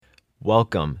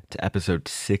Welcome to episode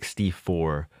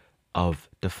 64 of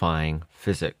Defying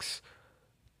Physics.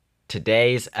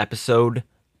 Today's episode,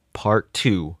 part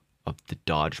 2 of the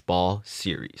Dodgeball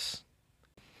series.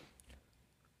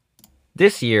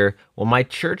 This year, when my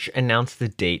church announced the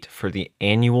date for the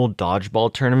annual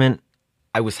Dodgeball tournament,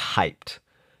 I was hyped.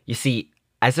 You see,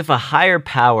 as if a higher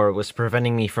power was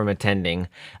preventing me from attending,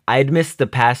 I had missed the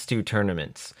past two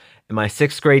tournaments. In my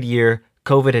 6th grade year,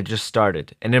 COVID had just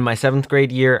started, and in my 7th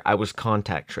grade year, I was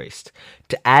contact traced.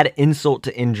 To add insult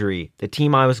to injury, the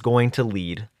team I was going to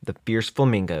lead, the Fierce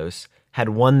Flamingos, had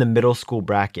won the middle school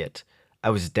bracket.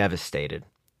 I was devastated.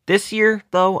 This year,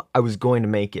 though, I was going to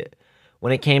make it.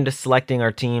 When it came to selecting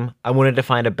our team, I wanted to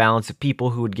find a balance of people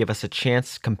who would give us a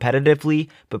chance competitively,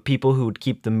 but people who would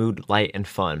keep the mood light and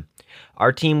fun.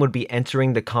 Our team would be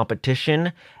entering the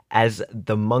competition as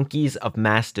the Monkeys of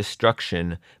Mass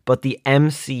Destruction, but the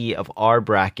MC of our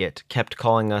bracket kept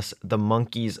calling us the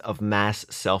Monkeys of Mass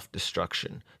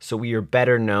Self-Destruction, so we are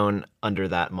better known under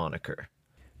that moniker.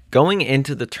 Going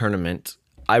into the tournament,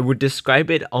 I would describe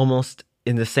it almost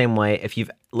in the same way if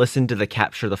you've listened to the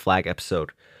Capture the Flag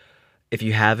episode. If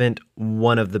you haven't,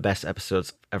 one of the best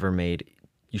episodes ever made.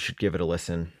 You should give it a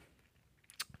listen.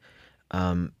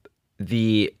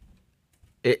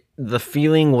 The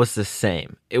feeling was the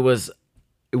same. It was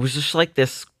just like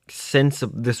this sense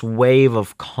of this wave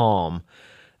of calm.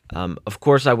 Of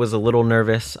course, I was a little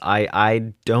nervous.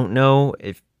 I don't know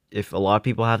if a lot of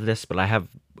people have this, but I have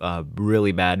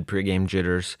really bad pregame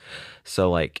jitters.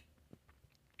 So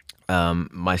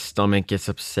my stomach gets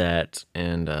upset,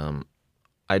 and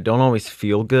I don't always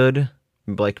feel good,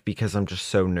 because I'm just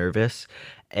so nervous.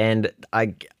 And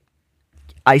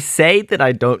I say that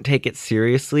I don't take it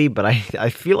seriously, but I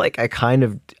feel like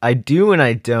I do and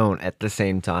I don't at the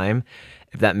same time,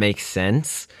 if that makes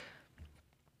sense.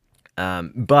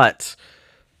 But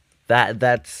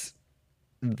that's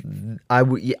I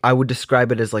would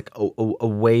describe it as like a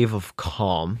wave of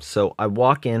calm. So I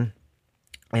walk in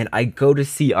and I go to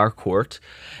see our court,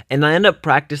 and I end up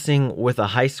practicing with a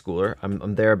high schooler.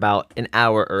 I'm there about an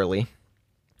hour early,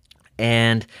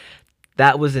 and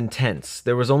that was intense.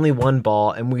 There was only one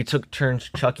ball, and we took turns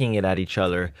chucking it at each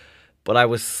other, but I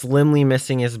was slimly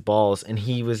missing his balls, and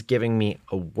he was giving me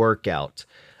a workout.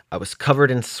 I was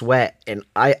covered in sweat, and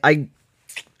I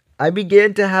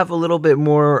began to have a little bit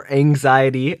more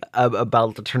anxiety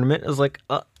about the tournament. I was like,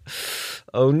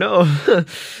 oh no,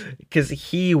 because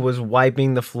he was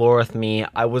wiping the floor with me.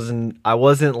 I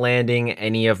wasn't landing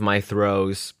any of my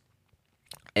throws,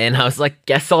 and I was like,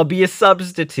 guess I'll be a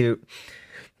substitute.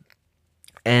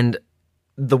 And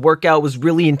the workout was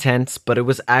really intense, but it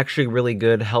was actually really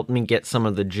good. Helped me get some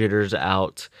of the jitters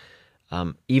out.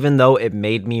 Even though it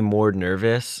made me more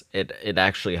nervous, it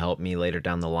actually helped me later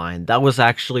down the line. That was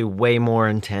actually way more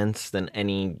intense than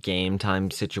any game time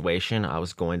situation I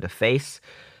was going to face.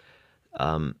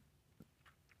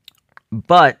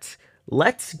 But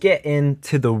let's get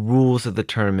into the rules of the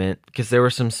tournament, because there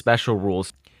were some special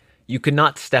rules. You could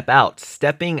not step out.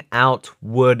 Stepping out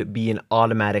would be an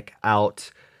automatic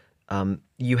out.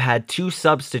 You had 2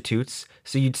 substitutes,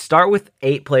 so you'd start with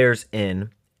 8 players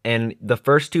in, and the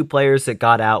first 2 players that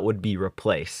got out would be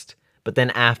replaced. But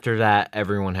then after that,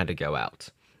 everyone had to go out.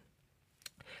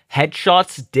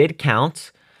 Headshots did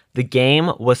count. The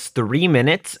game was 3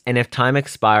 minutes, and if time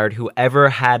expired, whoever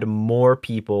had more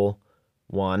people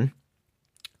won.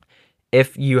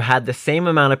 If you had the same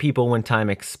amount of people when time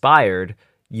expired,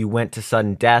 you went to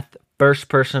sudden death. First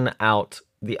person out,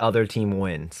 the other team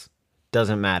wins.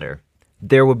 Doesn't matter.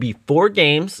 There would be 4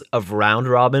 games of round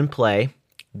robin play.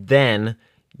 Then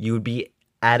you would be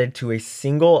added to a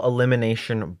single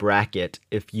elimination bracket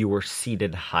if you were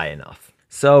seated high enough.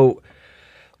 So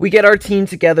we get our team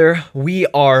together. We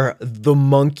are the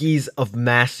Monkeys of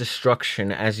Mass Destruction,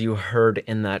 as you heard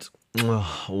in that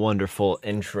wonderful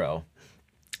intro.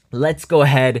 Let's go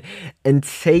ahead and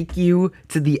take you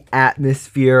to the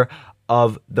atmosphere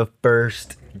of the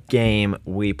first game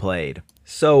we played.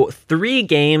 So 3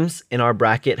 games in our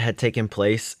bracket had taken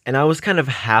place, and I was kind of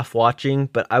half watching,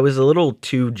 but I was a little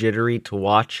too jittery to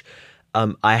watch.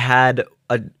 I had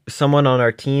someone on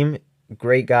our team,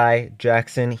 great guy,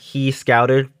 Jackson. He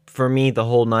scouted for me the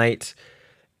whole night,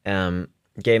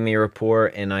 gave me a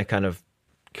report, and I kind of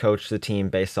coached the team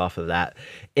based off of that.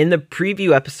 In the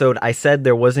preview episode, I said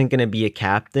there wasn't going to be a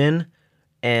captain,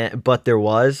 but there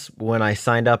was. When I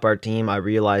signed up our team, I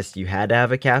realized you had to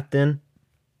have a captain.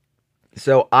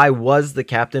 So I was the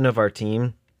captain of our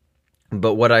team,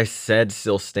 but what I said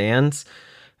still stands.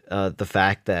 The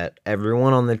fact that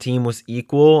everyone on the team was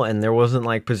equal and there wasn't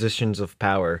like positions of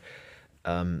power.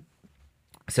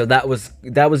 So that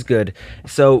was good.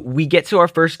 So we get to our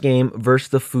first game versus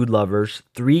the Food Lovers.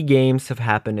 3 games have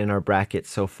happened in our bracket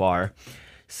so far.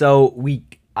 So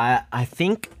I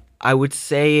think I would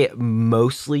say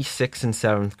mostly 6th and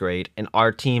 7th grade, and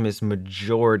our team is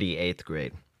majority 8th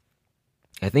grade.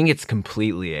 I think it's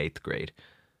completely 8th grade.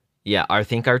 Yeah, I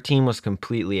think our team was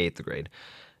completely 8th grade.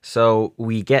 So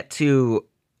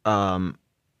um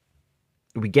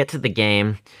we get to the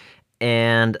game,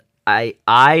 and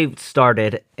I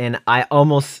started, and I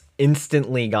almost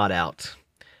instantly got out.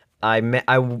 I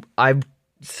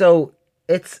so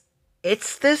it's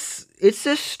this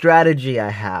strategy I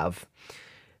have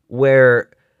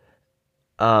where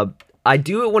uh I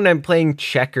do it when I'm playing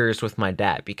checkers with my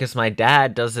dad, because my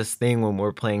dad does this thing when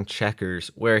we're playing checkers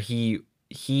where he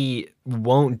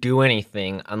won't do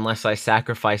anything unless I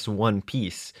sacrifice one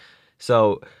piece.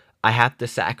 So I have to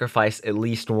sacrifice at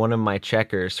least one of my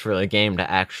checkers for the game to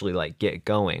actually like get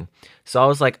going. So I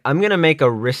was like, I'm gonna make a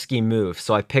risky move.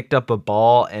 So I picked up a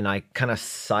ball and I kind of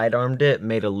sidearmed it,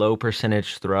 made a low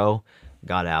percentage throw,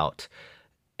 got out.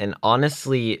 And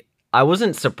honestly, I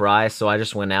wasn't surprised, so I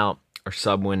just went out, or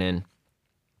sub went in,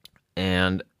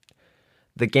 and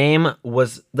the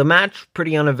match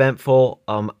pretty uneventful.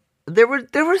 There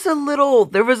was a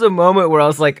moment where I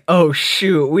was like, oh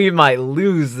shoot, we might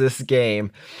lose this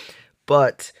game,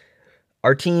 but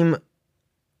our team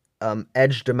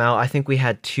edged them out. I think we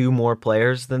had 2 more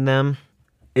players than them.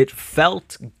 It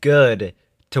felt good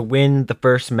to win the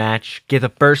first match, get the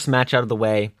first match out of the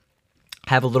way,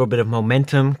 have a little bit of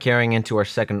momentum carrying into our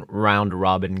second round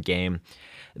robin game.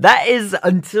 That is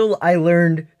until I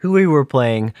learned who we were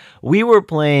playing. We were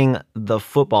playing the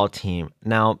football team.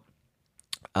 Now,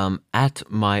 at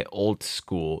my old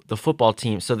school, the football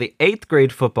team, so the 8th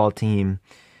grade football team,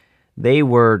 they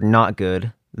were not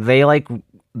good. They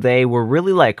were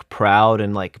really like proud,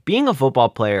 and like being a football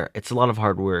player, it's a lot of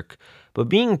hard work. But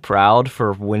being proud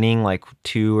for winning like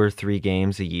 2 or 3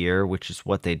 games a year, which is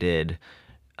what they did,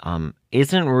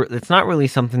 it's not really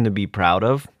something to be proud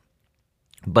of.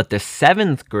 But the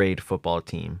 7th grade football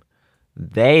team,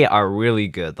 they are really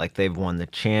good. Like they've won the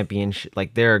championship.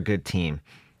 Like they're a good team.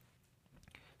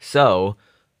 So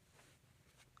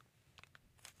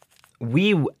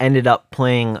we ended up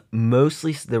playing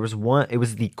mostly. There was one. It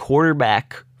was the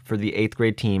quarterback for the 8th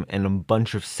grade team and a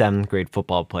bunch of 7th grade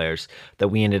football players that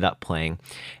we ended up playing.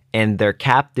 And their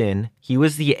captain, he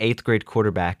was the 8th grade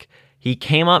quarterback. He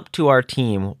came up to our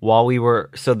team while we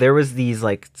were, so there was these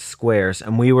like squares,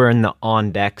 and we were in the on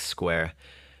deck square,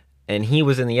 and he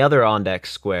was in the other on deck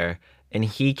square, and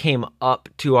he came up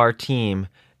to our team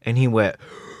and he went,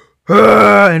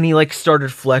 "Ah," and he like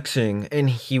started flexing, and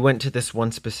he went to this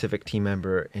one specific team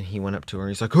member, and he went up to her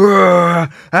and he's like, "Ah,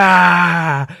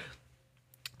 ah,"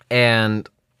 and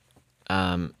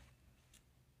um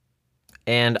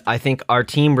and I think our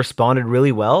team responded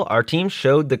really well. Our team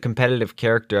showed the competitive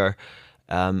character.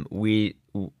 We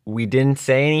didn't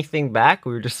say anything back.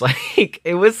 We were just like,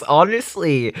 it was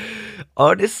honestly,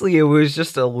 it was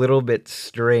just a little bit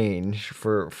strange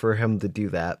for him to do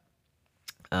that.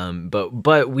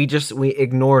 But we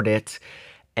ignored it,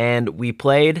 and we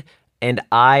played. And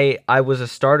I was a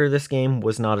starter this game,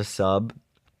 was not a sub,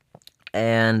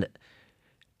 and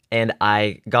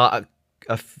I got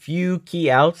a few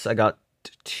key outs. I got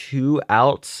 2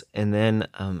 outs, and then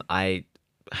I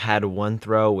had one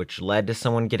throw which led to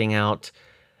someone getting out,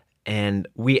 and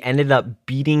we ended up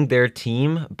beating their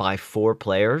team by 4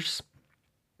 players.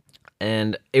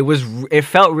 And it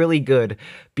felt really good,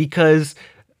 because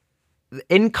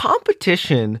in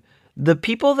competition, the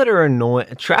people that are annoying,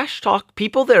 trash talk,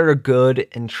 people that are good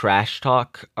and trash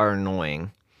talk are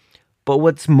annoying. But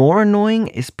what's more annoying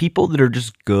is people that are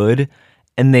just good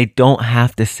and they don't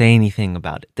have to say anything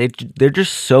about it. They're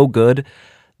just so good.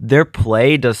 Their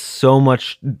play does so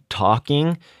much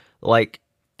talking. Like,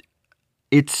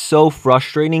 it's so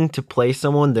frustrating to play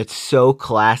someone that's so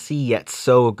classy yet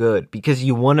so good, because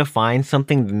you want to find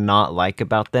something to not like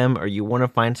about them, or you want to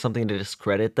find something to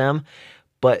discredit them.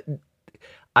 But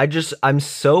I'm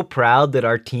so proud that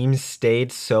our team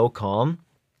stayed so calm,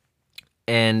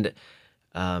 and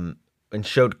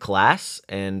showed class,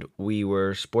 and we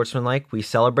were sportsmanlike. We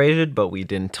celebrated, but we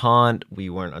didn't taunt. We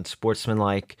weren't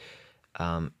unsportsmanlike,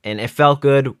 and it felt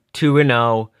good.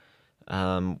 2-0.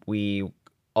 We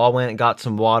all went and got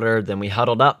some water. Then we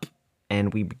huddled up,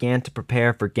 and we began to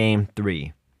prepare for game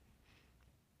 3.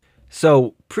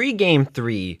 So pre-game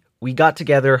 3, we got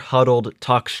together, huddled,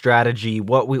 talked strategy.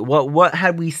 What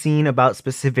had we seen about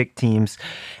specific teams,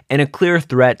 and a clear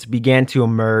threat began to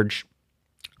emerge.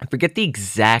 I forget the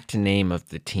exact name of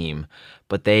the team,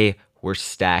 but they were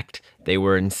stacked. They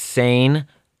were insane.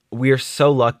 We are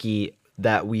so lucky.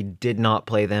 that we did not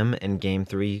play them in game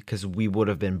 3 because we would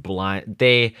have been blind.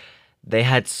 They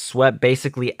had swept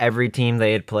basically every team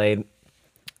they had played,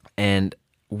 and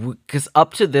because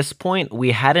up to this point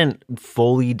we hadn't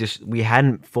fully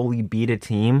beat a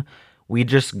team. We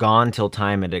just gone till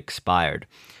time had expired.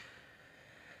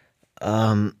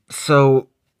 So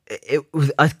it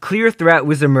was a clear threat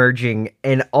was emerging,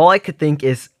 and all I could think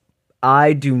is,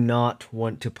 I do not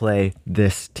want to play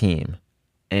this team.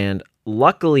 And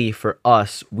luckily for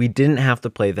us, we didn't have to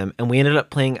play them, and we ended up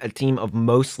playing a team of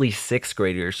mostly 6th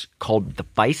graders called the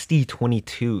Feisty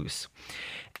 22s.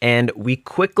 And we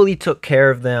quickly took care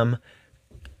of them,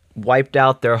 wiped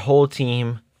out their whole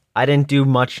team. I didn't do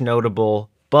much notable,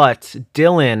 but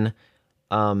Dylan,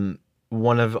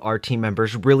 one of our team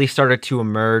members, really started to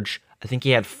emerge. I think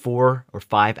he had 4 or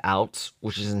 5 outs,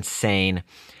 which is insane.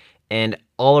 And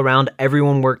all around,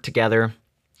 everyone worked together.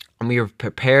 And we were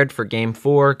prepared for game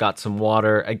 4, got some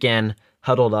water, again,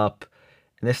 huddled up.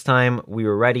 And this time, we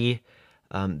were ready.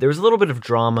 There was a little bit of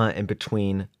drama in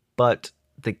between, but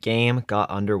the game got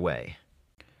underway.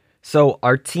 So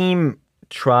our team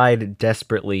tried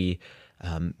desperately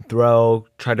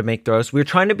tried to make throws. We were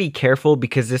trying to be careful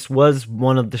because this was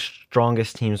one of the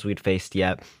strongest teams we'd faced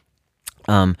yet.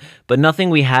 But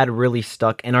nothing we had really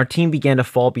stuck, and our team began to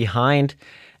fall behind.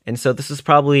 And so this is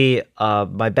probably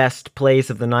my best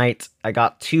plays of the night. I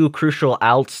got 2 crucial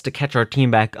outs to catch our team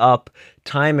back up.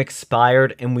 Time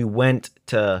expired, and we went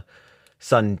to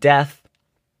sudden death.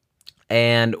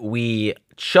 And we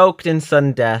choked in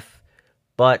sudden death,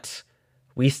 but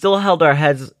we still held our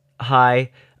heads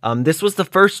high. This was the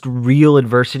first real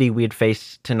adversity we had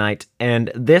faced tonight,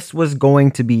 and this was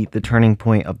going to be the turning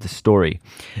point of the story.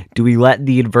 Do we let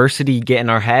the adversity get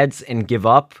in our heads and give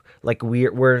up? Like we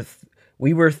were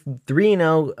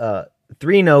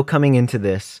 3-0 coming into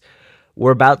this.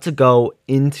 We're about to go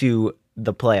into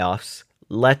the playoffs.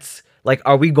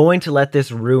 Are we going to let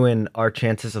this ruin our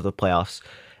chances of the playoffs?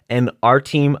 And our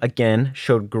team, again,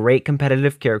 showed great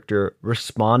competitive character,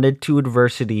 responded to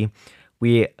adversity.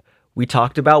 We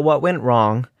talked about what went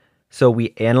wrong, so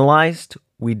we analyzed.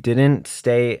 We didn't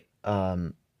stay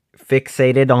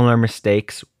fixated on our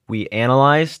mistakes. We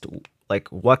analyzed,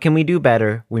 what can we do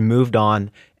better? We moved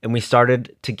on, and we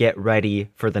started to get ready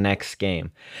for the next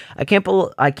game. I can't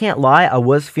lie, I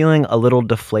was feeling a little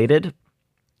deflated,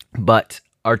 but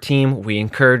our team, we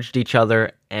encouraged each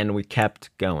other, and we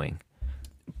kept going.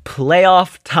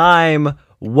 Playoff time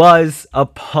was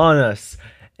upon us,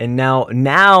 and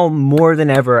now more than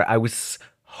ever, I was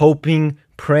hoping,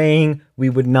 praying we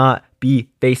would not be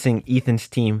facing Ethan's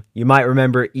team. You might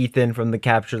remember Ethan from the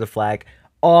Capture the Flag,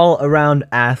 all-around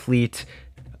athlete.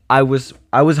 I was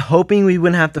hoping we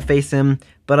wouldn't have to face him,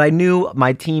 but I knew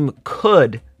my team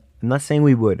could. I'm not saying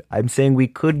we would. I'm saying we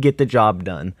could get the job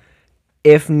done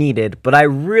if needed, but I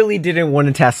really didn't want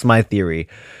to test my theory.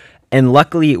 And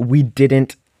luckily, we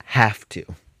didn't have to.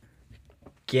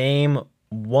 Game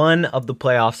 1 of the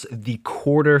playoffs, the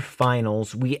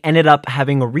quarterfinals, we ended up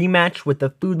having a rematch with the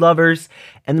Food Lovers,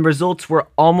 and the results were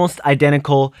almost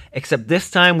identical, except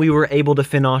this time we were able to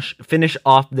finish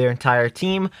off their entire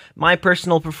team. My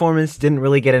personal performance didn't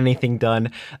really get anything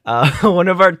done. One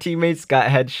of our teammates got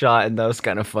headshot, and that was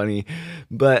kind of funny.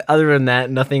 But other than that,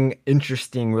 nothing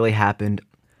interesting really happened.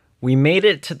 We made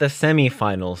it to the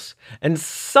semifinals, and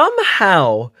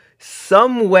somehow,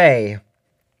 some way,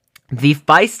 the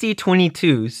Feisty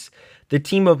 22s, the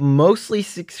team of mostly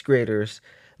 6th graders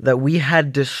that we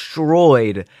had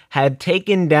destroyed, had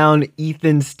taken down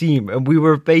Ethan's team, and we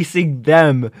were facing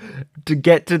them to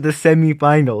get to the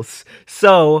semifinals.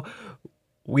 So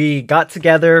we got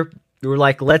together. We were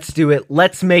like, let's do it.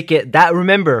 Let's make it. That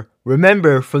remember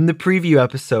from the preview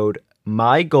episode,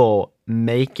 my goal,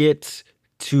 make it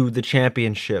to the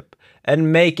championship.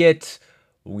 And make it,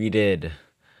 we did.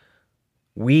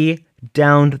 We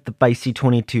downed the Feisty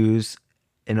 22s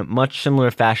in a much similar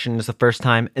fashion as the first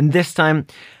time, and this time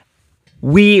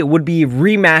we would be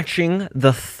rematching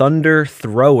the Thunder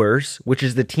Throwers, which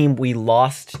is the team we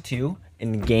lost to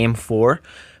in Game 4,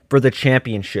 for the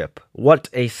championship. What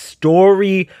a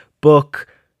storybook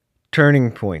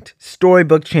turning point.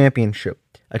 Storybook championship.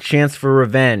 A chance for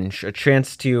revenge. A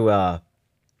chance to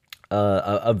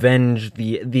avenge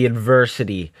the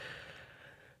adversity.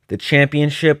 The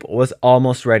championship was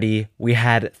almost ready. We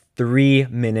had 3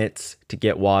 minutes to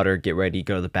get water, get ready,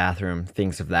 go to the bathroom,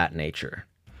 things of that nature.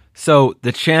 So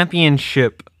the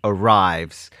championship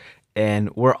arrives,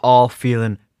 and we're all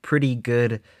feeling pretty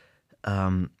good.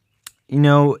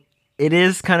 It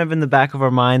is kind of in the back of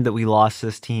our mind that we lost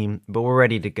this team, but we're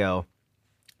ready to go.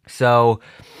 So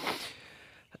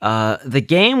The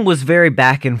game was very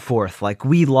back and forth. Like,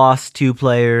 we lost 2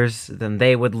 players, then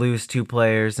they would lose 2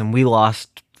 players, and we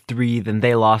lost 3, then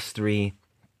they lost 3.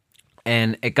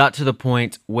 And it got to the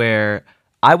point where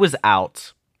I was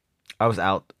out. I was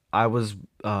out. I was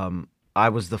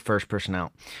the first person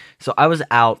out. So I was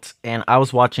out and I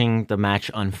was watching the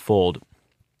match unfold.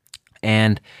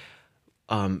 And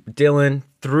Dylan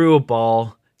threw a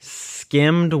ball,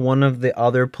 skimmed one of the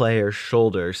other player's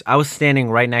shoulders. I was standing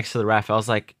right next to the ref. I was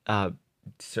like,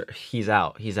 sir, he's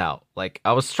out. He's out. Like,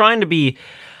 I'm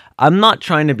not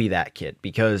trying to be that kid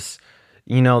because,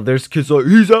 there's kids like,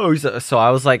 he's out. He's out. So I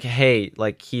was like, hey,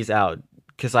 like, he's out.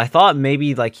 Because I thought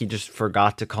maybe, like, he just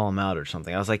forgot to call him out or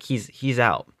something. I was like, he's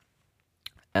out.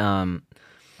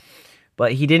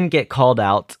 But he didn't get called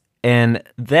out. And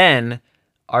then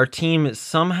our team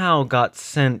somehow got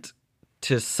sent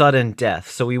to sudden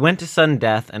death. So we went to sudden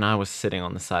death, and I was sitting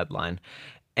on the sideline.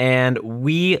 And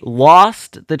we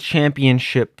lost the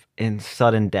championship in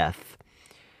sudden death.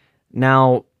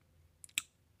 Now,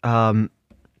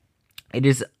 it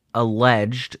is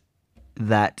alleged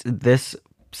that this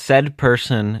said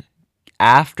person,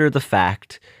 after the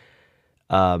fact,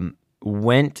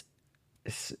 went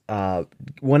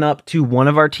up to one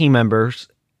of our team members,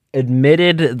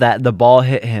 admitted that the ball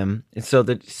hit him, and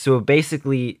so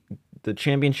basically the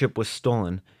championship was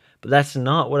stolen. But that's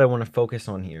not what I want to focus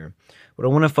on here. What I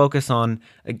want to focus on,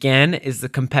 again, is the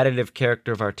competitive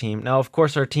character of our team. Now, of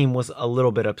course, our team was a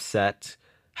little bit upset.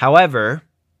 However,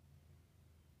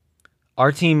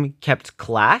 our team kept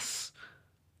class.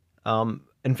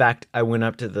 In fact, I went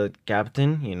up to the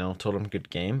captain, told him good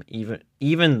game.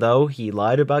 Even though he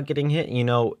lied about getting hit,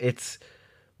 it's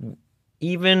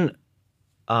even.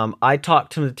 I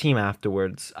talked to the team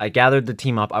afterwards. I gathered the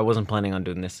team up. I wasn't planning on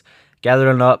doing this.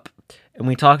 Gathered it up, and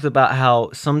we talked about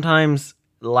how sometimes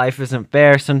life isn't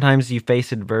fair. Sometimes you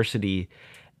face adversity,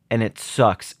 and it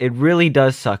sucks. It really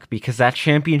does suck because that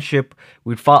championship,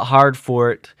 we fought hard for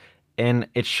it, and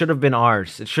it should have been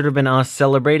ours. It should have been us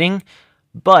celebrating,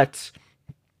 but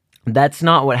that's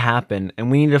not what happened,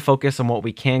 and we need to focus on what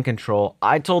we can control.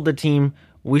 I told the team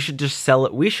we should just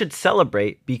we should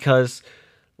celebrate because,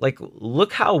 like,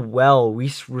 look how well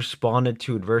we responded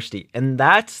to adversity. And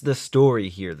that's the story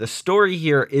here. The story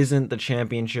here isn't the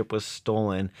championship was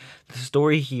stolen. The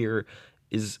story here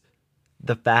is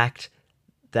the fact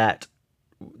that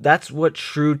that's what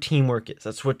true teamwork is.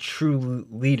 That's what true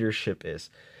leadership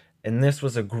is. And this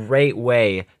was a great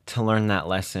way to learn that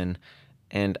lesson.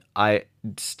 And I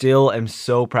still am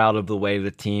so proud of the way the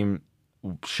team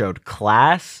showed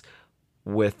class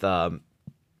with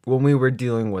when we were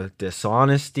dealing with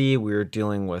dishonesty. We were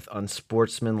dealing with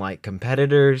unsportsmanlike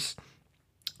competitors.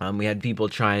 We had people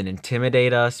try and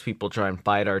intimidate us, people try and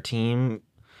fight our team.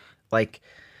 Like,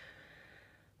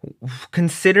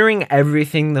 considering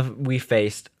everything that we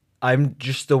faced, I'm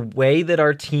just the way that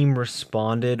our team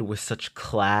responded with such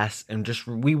class, and just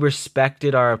we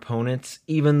respected our opponents,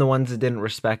 even the ones that didn't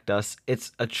respect us.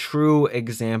 It's a true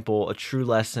example, a true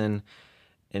lesson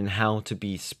in how to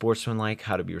be sportsmanlike,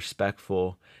 how to be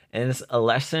respectful. And it's a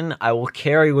lesson I will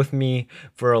carry with me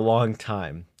for a long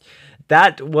time.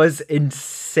 That was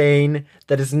insane.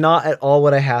 That is not at all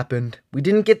what happened. We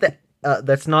didn't get the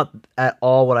that's not at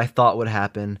all what I thought would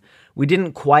happen. We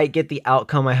didn't quite get the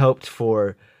outcome I hoped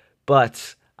for,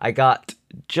 but I got,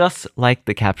 just like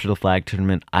the Capture the Flag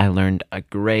tournament, I learned a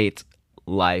great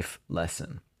life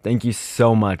lesson. Thank you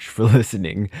so much for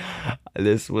listening.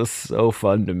 This was so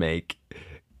fun to make.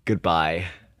 Goodbye,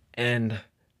 and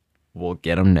we'll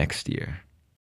get them next year.